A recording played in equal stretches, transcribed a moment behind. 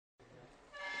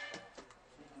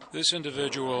This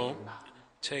individual,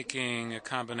 taking a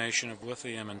combination of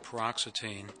lithium and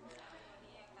paroxetine,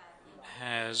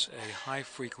 has a high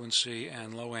frequency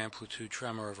and low amplitude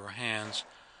tremor of her hands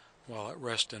while at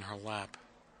rest in her lap.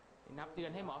 นับเดือ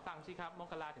นให้หมอฟังสิครับม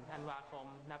กราถึงธันวาคม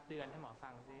นับเดือนให้หมอฟั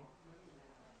งสิ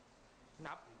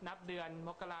นับเดือนม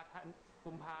กรา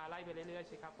กุมภาไล่ไปเรื่อยๆ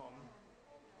สิครับผม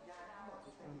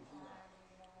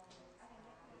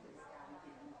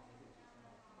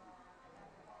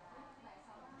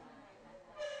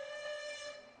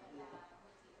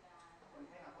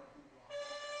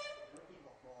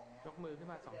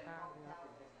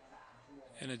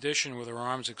In addition, with her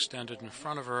arms extended in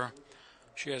front of her,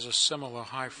 she has a similar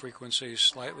high-frequency,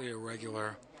 slightly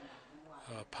irregular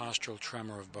postural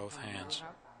tremor of both hands.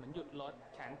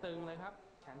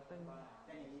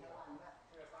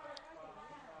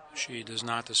 She does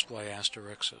not display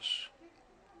asterixis.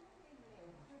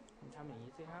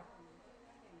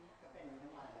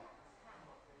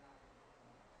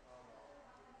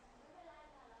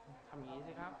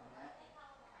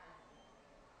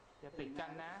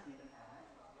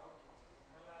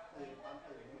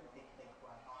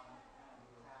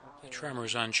 The tremor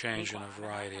is unchanged in a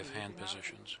variety of hand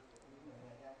positions.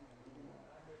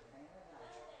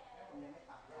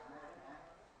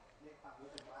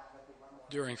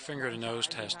 During finger-to-nose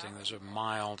testing, there's a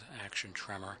mild action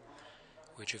tremor,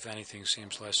 which, if anything,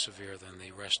 seems less severe than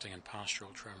the resting and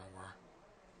postural tremor were.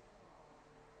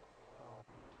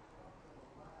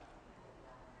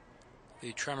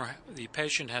 The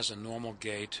patient has a normal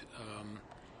gait,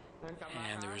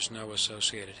 and there is no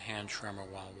associated hand tremor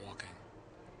while walking.